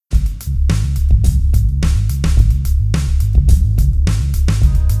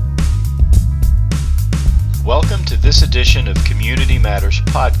this edition of Community Matters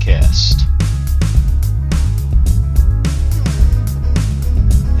Podcast.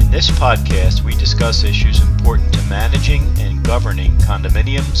 In this podcast, we discuss issues important to managing and governing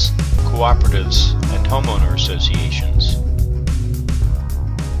condominiums, cooperatives, and homeowner associations.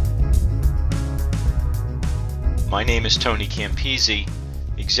 My name is Tony Campisi,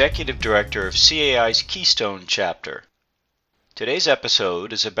 Executive Director of CAI's Keystone Chapter. Today's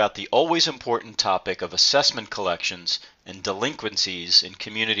episode is about the always important topic of assessment collections and delinquencies in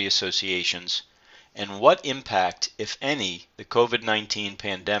community associations, and what impact, if any, the COVID-19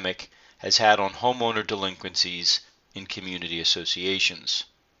 pandemic has had on homeowner delinquencies in community associations.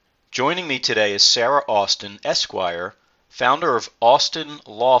 Joining me today is Sarah Austin, Esquire, founder of Austin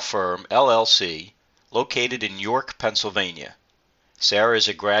Law Firm, LLC, located in York, Pennsylvania. Sarah is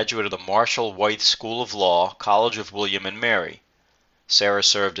a graduate of the Marshall Wythe School of Law, College of William and Mary. Sarah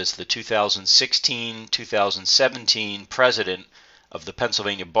served as the 2016-2017 president of the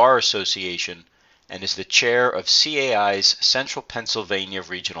Pennsylvania Bar Association and is the chair of CAI's Central Pennsylvania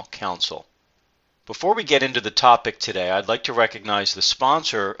Regional Council. Before we get into the topic today, I'd like to recognize the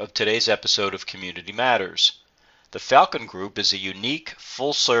sponsor of today's episode of Community Matters. The Falcon Group is a unique,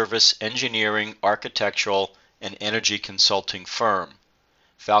 full-service engineering, architectural, and energy consulting firm.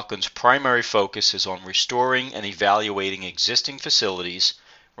 Falcon's primary focus is on restoring and evaluating existing facilities,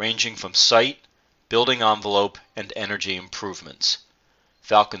 ranging from site, building envelope, and energy improvements.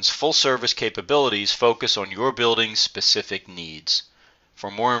 Falcon's full-service capabilities focus on your building's specific needs. For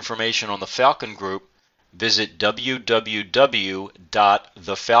more information on the Falcon Group, visit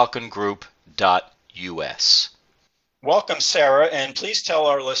www.thefalcongroup.us. Welcome, Sarah, and please tell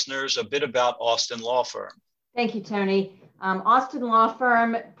our listeners a bit about Austin Law Firm. Thank you, Tony. Austin Law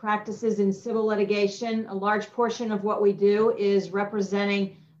Firm practices in civil litigation. A large portion of what we do is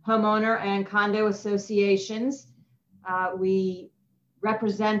representing homeowner and condo associations. We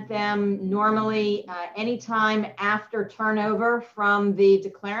represent them normally anytime after turnover from the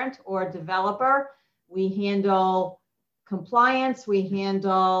declarant or developer. We handle compliance, we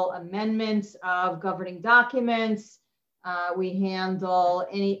handle amendments of governing documents, we handle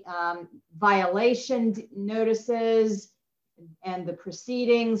any violation notices and the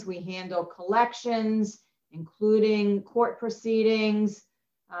proceedings. We handle collections, including court proceedings.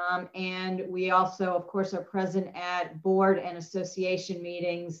 And we also, of course, are present at board and association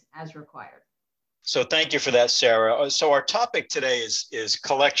meetings as required. So thank you for that, Sarah. So our topic today is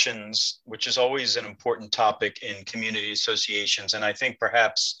collections, which is always an important topic in community associations. And I think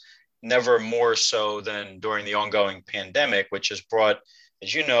perhaps never more so than during the ongoing pandemic, which has brought,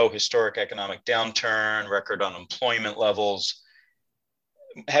 as you know, historic economic downturn, record unemployment levels.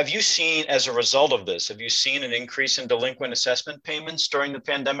 Have you seen, as a result of this, have you seen an increase in delinquent assessment payments during the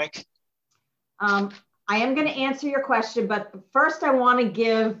pandemic? I am going to answer your question, but first I want to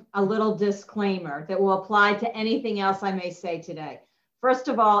give a little disclaimer that will apply to anything else I may say today. First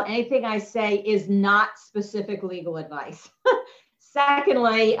of all, anything I say is not specific legal advice.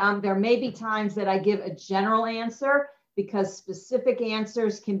 Secondly, there may be times that I give a general answer because specific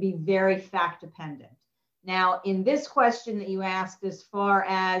answers can be very fact dependent. Now, in this question that you asked, as far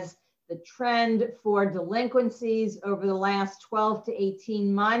as the trend for delinquencies over the last 12 to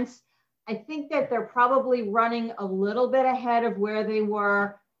 18 months, I think that they're probably running a little bit ahead of where they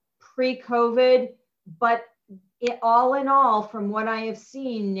were pre-COVID, but all in all, from what I have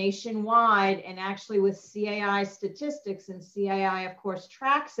seen nationwide, and actually with CAI statistics, and CAI, of course,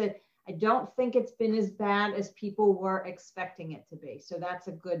 tracks it, I don't think it's been as bad as people were expecting it to be. So that's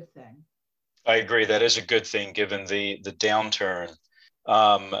a good thing. I agree. That is a good thing, given the downturn.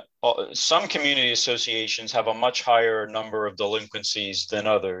 Some community associations have a much higher number of delinquencies than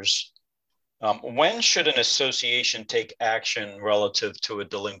others. When should an association take action relative to a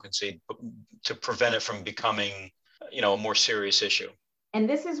delinquency to prevent it from becoming, a more serious issue? And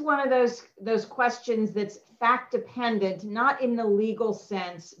this is one of those questions that's fact dependent, not in the legal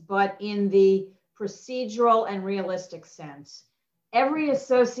sense, but in the procedural and realistic sense. Every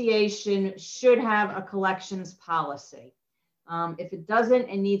association should have a collections policy. If it doesn't,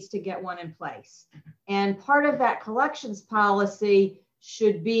 it needs to get one in place. And part of that collections policy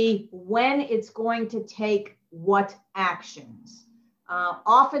should be when it's going to take what actions.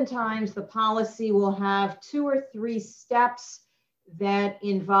 Oftentimes, the policy will have 2 or 3 steps that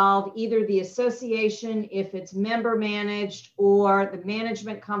involve either the association if it's member managed or the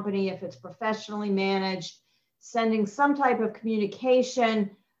management company if it's professionally managed, sending some type of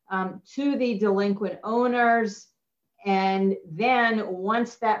communication to the delinquent owners. And then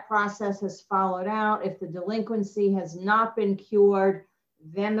once that process has followed out, if the delinquency has not been cured,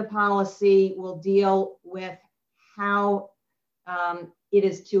 then the policy will deal with how it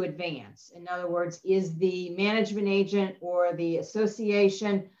is to advance. In other words, is the management agent or the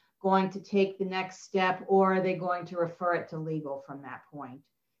association going to take the next step, or are they going to refer it to legal from that point?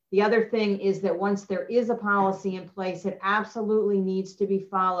 The other thing is that once there is a policy in place, it absolutely needs to be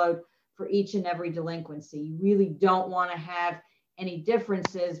followed for each and every delinquency. You really don't want to have any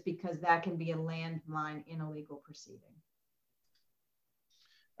differences, because that can be a landmine in a legal proceeding.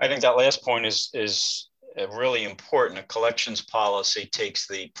 I think that last point is really important. A collections policy takes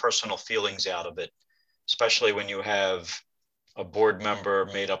the personal feelings out of it, especially when you have a board member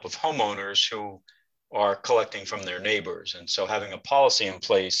made up of homeowners who are collecting from their neighbors. And so having a policy in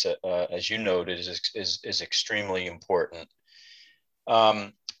place, as you noted, is extremely important.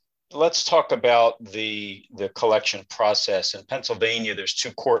 Let's talk about the collection process. In Pennsylvania, there's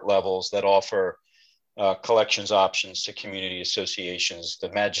 2 court levels that offer collections options to community associations: the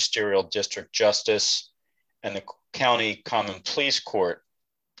Magisterial District Justice and the County Common Pleas Court.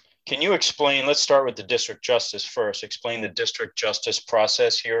 Can you explain, let's start with the District Justice first, explain the District Justice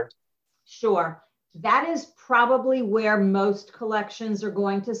process here? Sure. That is probably where most collections are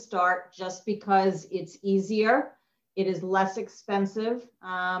going to start, just because it's easier. It is less expensive.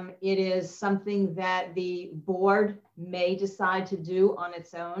 It is something that the board may decide to do on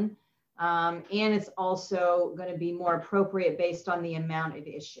its own. And it's also going to be more appropriate based on the amount at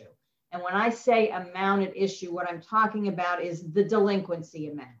issue. And when I say amount at issue, what I'm talking about is the delinquency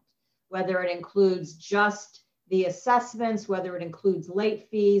amount, whether it includes just the assessments, whether it includes late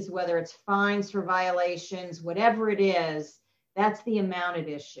fees, whether it's fines for violations, whatever it is, that's the amount at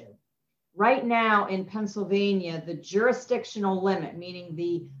issue. Right now in Pennsylvania, the jurisdictional limit, meaning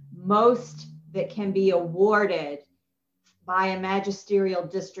the most that can be awarded by a magisterial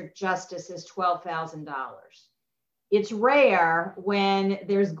district justice, is $12,000. It's rare when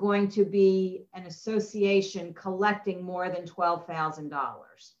there's going to be an association collecting more than $12,000.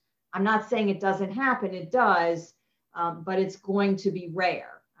 I'm not saying it doesn't happen, it does, but it's going to be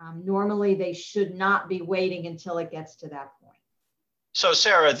rare. Normally they should not be waiting until it gets to that point. So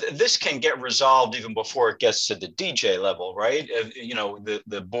Sarah, this can get resolved even before it gets to the DJ level, right? You know,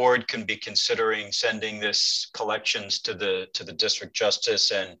 the board can be considering sending this collections to the district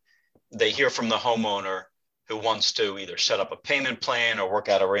justice, and they hear from the homeowner who wants to either set up a payment plan or work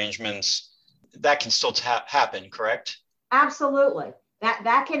out arrangements. That can still happen, correct? Absolutely.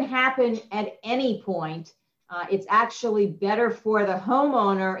 That can happen at any point. It's actually better for the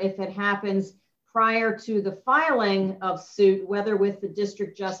homeowner if it happens prior to the filing of suit, whether with the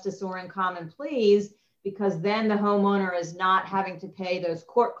district justice or in common pleas, because then the homeowner is not having to pay those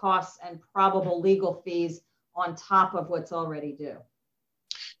court costs and probable legal fees on top of what's already due.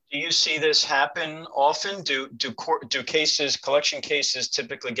 Do you see this happen often? Do collection cases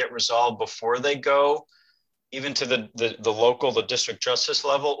typically get resolved before they go even to the local, the district justice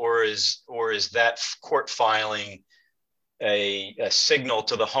level, or is that court filing a signal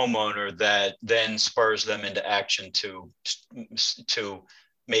to the homeowner that then spurs them into action to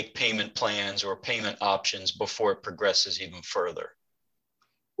make payment plans or payment options before it progresses even further?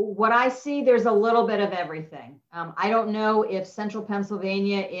 What I see, there's a little bit of everything. I don't know if Central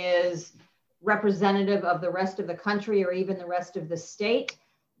Pennsylvania is representative of the rest of the country or even the rest of the state,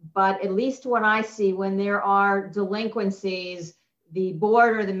 but at least what I see, when there are delinquencies, the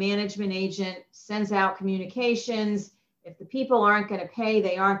board or the management agent sends out communications. If the people aren't going to pay,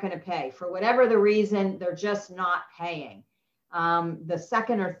 they aren't going to pay. For whatever the reason, they're just not paying. The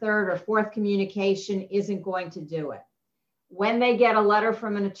second or third or fourth communication isn't going to do it. When they get a letter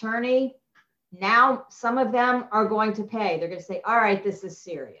from an attorney, now some of them are going to pay. They're going to say, all right, this is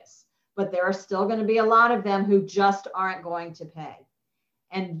serious. But there are still going to be a lot of them who just aren't going to pay.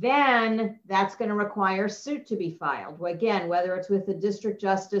 And then that's going to require suit to be filed. Again, whether it's with the district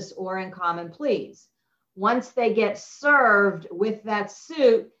justice or in common pleas. Once they get served with that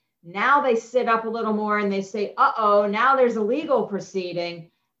suit, now they sit up a little more and they say, uh-oh, now there's a legal proceeding.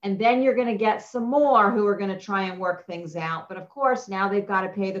 And then you're going to get some more who are going to try and work things out. But of course, now they've got to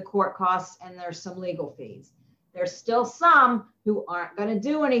pay the court costs and there's some legal fees. There's still some who aren't going to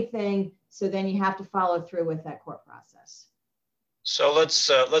do anything. So then you have to follow through with that court process. So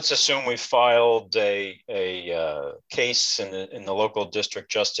let's assume we filed a case in the local district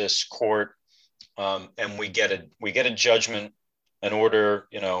justice court, and we get a judgment, an order,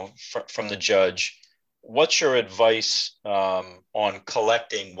 from the judge. What's your advice on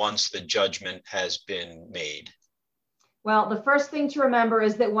collecting once the judgment has been made? Well, the first thing to remember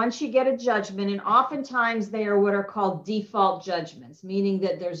is that once you get a judgment, and oftentimes they are what are called default judgments, meaning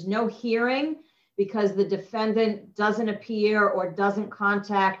that there's no hearing because the defendant doesn't appear or doesn't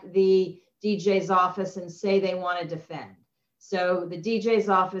contact the DJ's office and say they want to defend. So the DJ's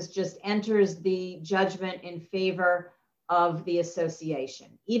office just enters the judgment in favor of the association.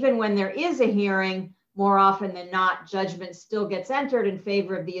 Even when there is a hearing, more often than not, judgment still gets entered in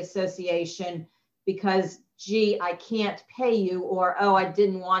favor of the association because, gee, I can't pay you, or, oh, I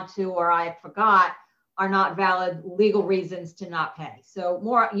didn't want to, or I forgot, are not valid legal reasons to not pay. So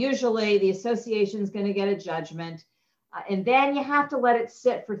more usually the association is going to get a judgment, and then you have to let it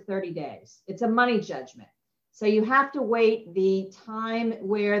sit for 30 days. It's a money judgment. So you have to wait the time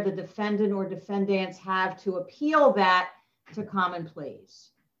where the defendant or defendants have to appeal that to common pleas.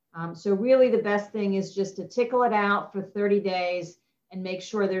 So really the best thing is just to tickle it out for 30 days and make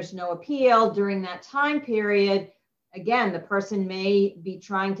sure there's no appeal during that time period. Again, the person may be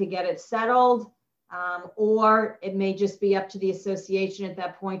trying to get it settled, or it may just be up to the association at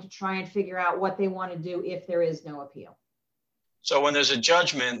that point to try and figure out what they want to do if there is no appeal. So when there's a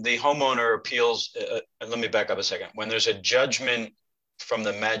judgment, the homeowner appeals, let me back up a second. When there's a judgment from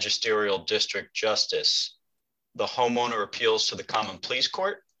the magisterial district justice, the homeowner appeals to the common pleas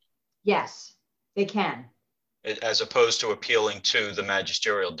court? Yes, they can. As opposed to appealing to the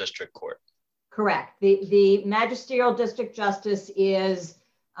magisterial district court? Correct. The magisterial district justice is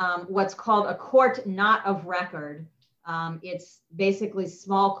what's called a court not of record. It's basically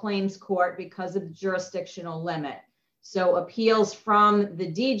small claims court because of the jurisdictional limit. So appeals from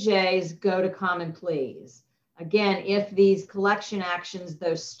the DJs go to common pleas. Again, if these collection actions,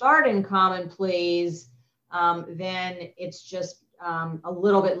 those start in common pleas, then it's just a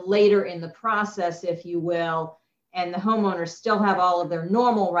little bit later in the process, if you will, and the homeowners still have all of their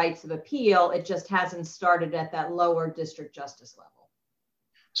normal rights of appeal. It just hasn't started at that lower district justice level.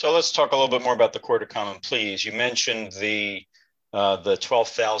 So let's talk a little bit more about the Court of Common Pleas. You mentioned the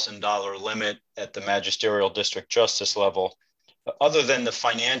 $12,000 limit at the magisterial district justice level. Other than the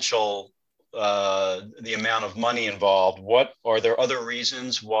financial, the amount of money involved, what are there other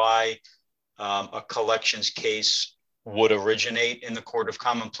reasons why a collections case would originate in the Court of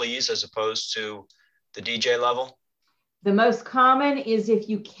Common Pleas as opposed to the DJ level? The most common is if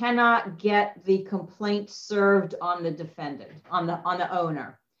you cannot get the complaint served on the defendant, on the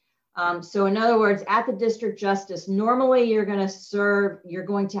owner. So in other words, at the district justice, normally you're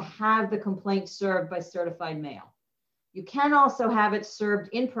going to have the complaint served by certified mail. You can also have it served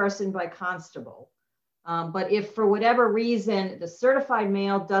in person by constable. But if for whatever reason the certified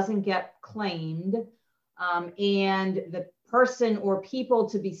mail doesn't get claimed, and the person or people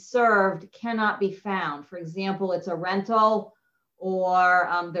to be served cannot be found, for example, it's a rental, or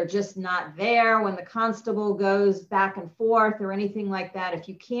they're just not there when the constable goes back and forth or anything like that. If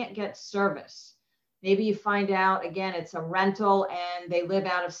you can't get service, maybe you find out, again, it's a rental and they live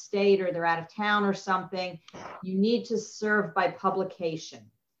out of state or they're out of town or something, you need to serve by publication.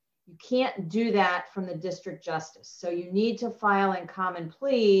 You can't do that from the district justice. So you need to file in common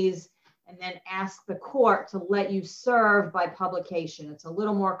pleas and then ask the court to let you serve by publication. It's a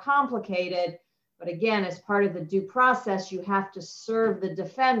little more complicated, but again, as part of the due process, you have to serve the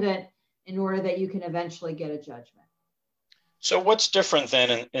defendant in order that you can eventually get a judgment. So what's different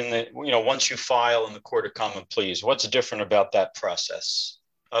then in the, once you file in the Court of Common Pleas, what's different about that process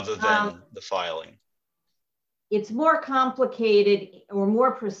other than the filing? It's more complicated or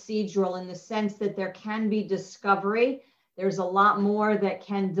more procedural in the sense that there can be discovery. There's a lot more that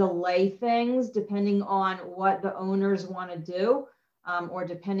can delay things depending on what the owners want to do, or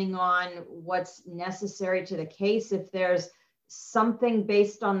depending on what's necessary to the case. If there's something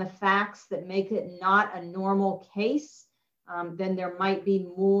based on the facts that make it not a normal case, then there might be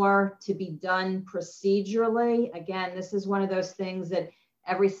more to be done procedurally. Again, this is one of those things that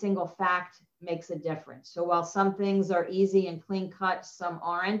every single fact makes a difference. So while some things are easy and clean cut, some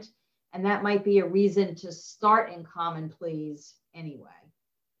aren't. And that might be a reason to start in common pleas anyway.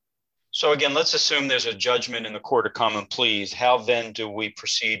 So again, let's assume there's a judgment in the Court of Common Pleas. How then do we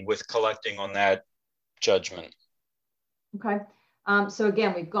proceed with collecting on that judgment? Okay. So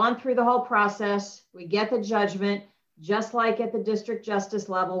again, we've gone through the whole process. We get the judgment. Just like at the district justice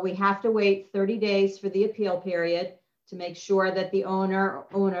level, we have to wait 30 days for the appeal period to make sure that the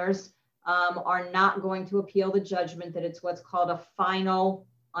owners are not going to appeal the judgment, that it's what's called a final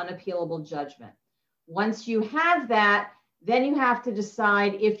unappealable judgment. Once you have that, then you have to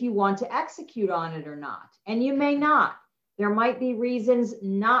decide if you want to execute on it or not. And you may not. There might be reasons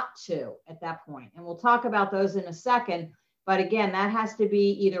not to at that point. And we'll talk about those in a second. But again, that has to be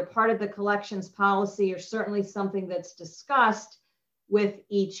either part of the collections policy or certainly something that's discussed with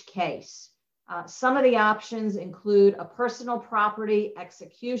each case. Some of the options include a personal property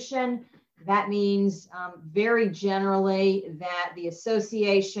execution. That means very generally that the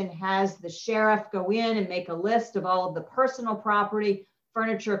association has the sheriff go in and make a list of all of the personal property,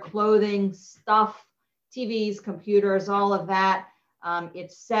 furniture, clothing, stuff, TVs, computers, all of that.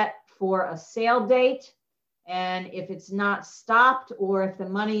 It's set for a sale date. And if it's not stopped or if the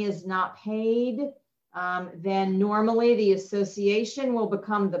money is not paid, then normally the association will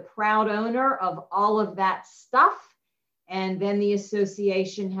become the proud owner of all of that stuff. And then the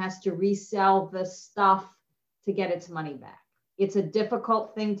association has to resell the stuff to get its money back. It's a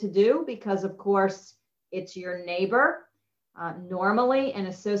difficult thing to do because, of course, it's your neighbor. Normally, an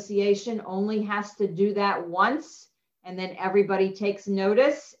association only has to do that once, and then everybody takes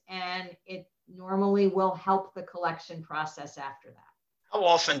notice, and it normally will help the collection process after that. How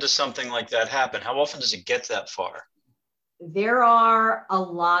often does something like that happen? How often does it get that far? There are a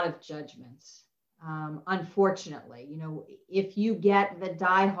lot of judgments. Unfortunately, if you get the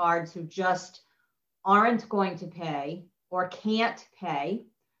diehards who just aren't going to pay or can't pay,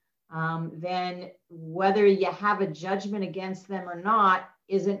 then whether you have a judgment against them or not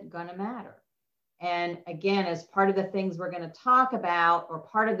isn't going to matter. And again, as part of the things we're going to talk about, or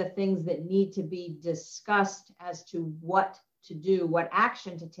part of the things that need to be discussed as to what to do, what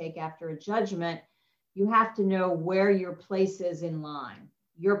action to take after a judgment, you have to know where your place is in line.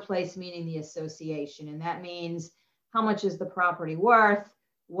 Your place meaning the association. And that means how much is the property worth?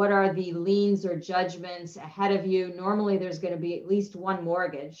 What are the liens or judgments ahead of you? Normally there's going to be at least one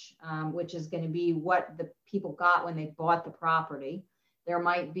mortgage, which is going to be what the people got when they bought the property. There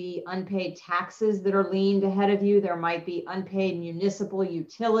might be unpaid taxes that are liened ahead of you. There might be unpaid municipal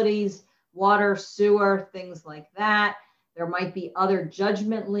utilities, water, sewer, things like that. There might be other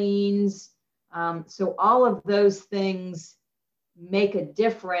judgment liens. So all of those things make a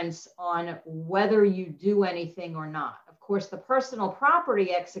difference on whether you do anything or not. Of course, the personal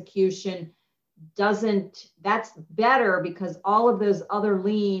property execution that's better because all of those other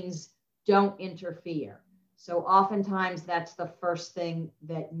liens don't interfere. So oftentimes that's the first thing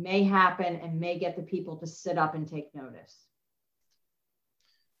that may happen and may get the people to sit up and take notice.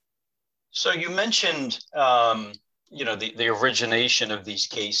 So you mentioned, the origination of these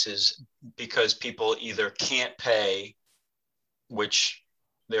cases because people either can't pay, which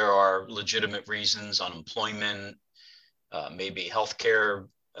there are legitimate reasons, unemployment, maybe healthcare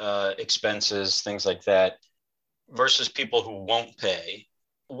expenses, things like that, versus people who won't pay.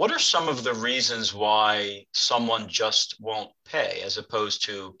 What are some of the reasons why someone just won't pay as opposed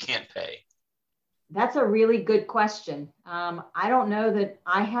to can't pay? That's a really good question. I don't know that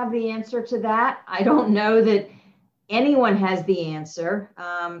I have the answer to that. I don't know that anyone has the answer.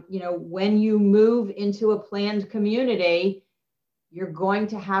 When you move into a planned community, you're going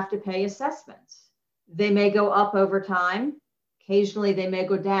to have to pay assessments. They may go up over time. Occasionally they may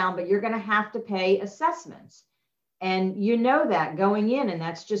go down, but you're going to have to pay assessments. And you know that going in, and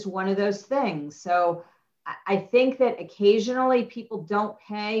that's just one of those things. So I think that occasionally people don't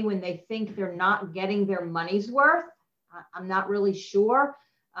pay when they think they're not getting their money's worth. I'm not really sure.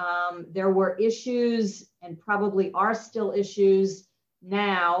 There were issues and probably are still issues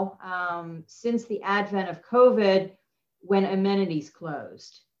now since the advent of COVID when amenities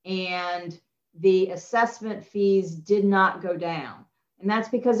closed and the assessment fees did not go down. And that's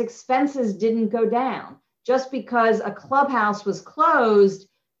because expenses didn't go down. Just because a clubhouse was closed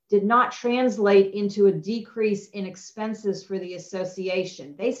did not translate into a decrease in expenses for the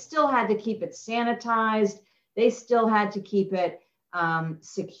association. They still had to keep it sanitized. They still had to keep it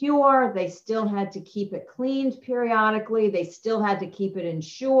secure. They still had to keep it cleaned periodically. They still had to keep it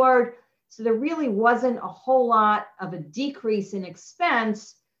insured. So there really wasn't a whole lot of a decrease in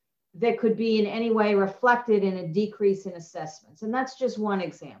expense that could be in any way reflected in a decrease in assessments. And that's just one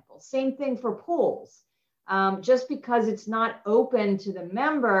example. Same thing for pools. Just because it's not open to the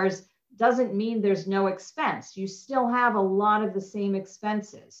members doesn't mean there's no expense. You still have a lot of the same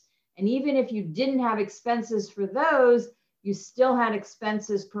expenses. And even if you didn't have expenses for those, you still had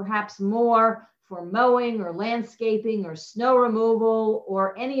expenses, perhaps more for mowing or landscaping or snow removal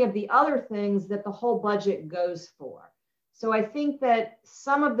or any of the other things that the whole budget goes for. So I think that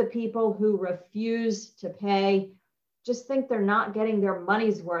some of the people who refuse to pay just think they're not getting their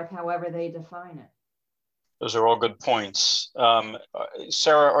money's worth, however they define it. Those are all good points.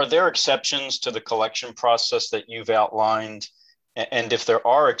 Sarah, are there exceptions to the collection process that you've outlined? And if there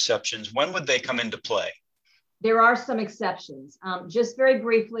are exceptions, when would they come into play? There are some exceptions. Just very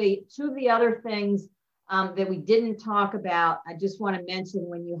briefly, two of the other things that we didn't talk about, I just want to mention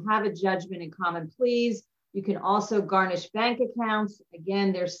when you have a judgment in common pleas, you can also garnish bank accounts.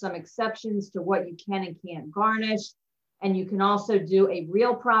 Again, there's some exceptions to what you can and can't garnish. And you can also do a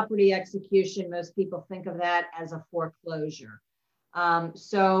real property execution. Most people think of that as a foreclosure.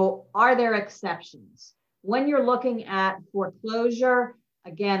 So are there exceptions? When you're looking at foreclosure,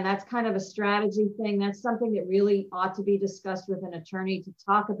 again, that's kind of a strategy thing. That's something that really ought to be discussed with an attorney to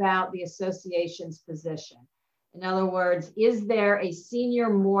talk about the association's position. In other words, is there a senior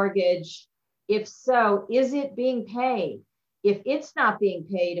mortgage? If so, is it being paid? If it's not being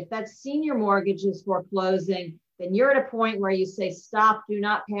paid, if that senior mortgage is foreclosing, then you're at a point where you say, stop, do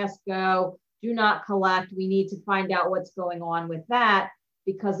not pass go, do not collect. We need to find out what's going on with that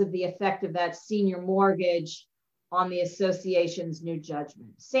because of the effect of that senior mortgage on the association's new judgment.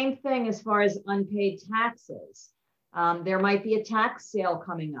 Same thing as far as unpaid taxes. There might be a tax sale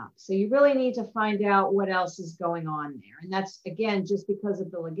coming up. So you really need to find out what else is going on there. And that's, again, just because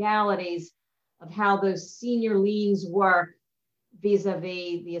of the legalities of how those senior liens work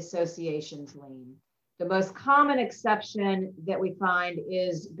vis-a-vis the association's lien. The most common exception that we find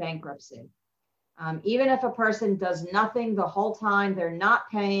is bankruptcy. Even if a person does nothing the whole time, they're not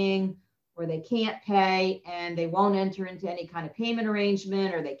paying, or they can't pay and they won't enter into any kind of payment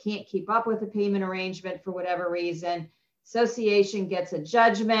arrangement, or they can't keep up with the payment arrangement for whatever reason, association gets a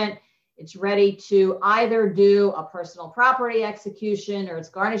judgment. It's ready to either do a personal property execution, or it's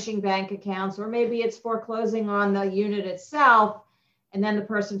garnishing bank accounts, or maybe it's foreclosing on the unit itself, and then the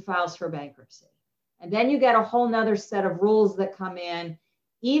person files for bankruptcy. And then you get a whole nother set of rules that come in,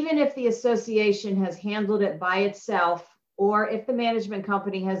 even if the association has handled it by itself, or if the management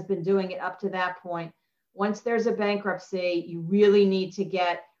company has been doing it up to that point. Once there's a bankruptcy, you really need to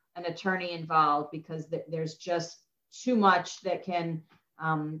get an attorney involved, because there's just too much that can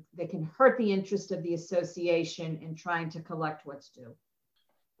hurt the interest of the association in trying to collect what's due.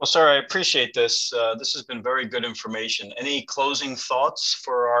 Well, Sarah, I appreciate this. This has been very good information. Any closing thoughts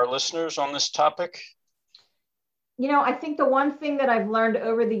for our listeners on this topic? You know, I think the one thing that I've learned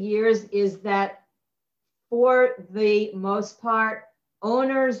over the years is that for the most part,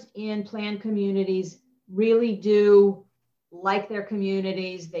 owners in planned communities really do like their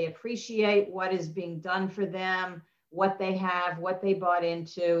communities. They appreciate what is being done for them, what they have, what they bought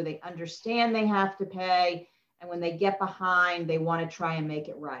into. They understand they have to pay. And when they get behind, they want to try and make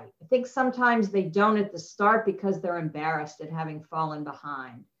it right. I think sometimes they don't at the start because they're embarrassed at having fallen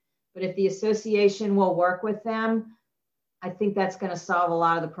behind. But if the association will work with them, I think that's going to solve a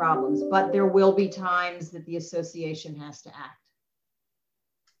lot of the problems. But there will be times that the association has to act.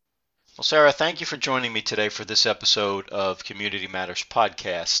 Well, Sarah, thank you for joining me today for this episode of Community Matters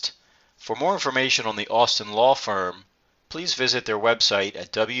Podcast. For more information on the Austin Law Firm, please visit their website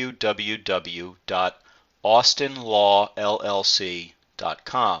at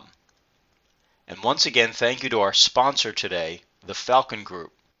www.austinlawllc.com. And once again, thank you to our sponsor today, the Falcon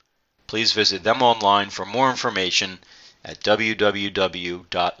Group. Please visit them online for more information at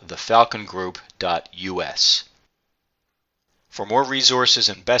www.thefalcongroup.us. For more resources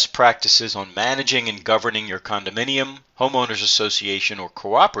and best practices on managing and governing your condominium, homeowners association, or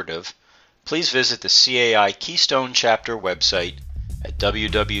cooperative, please visit the CAI Keystone Chapter website at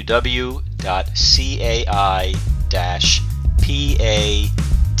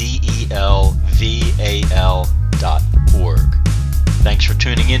www.cai-padelval.org. Thanks for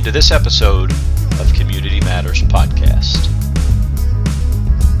tuning in to this episode of Community Matters Podcast.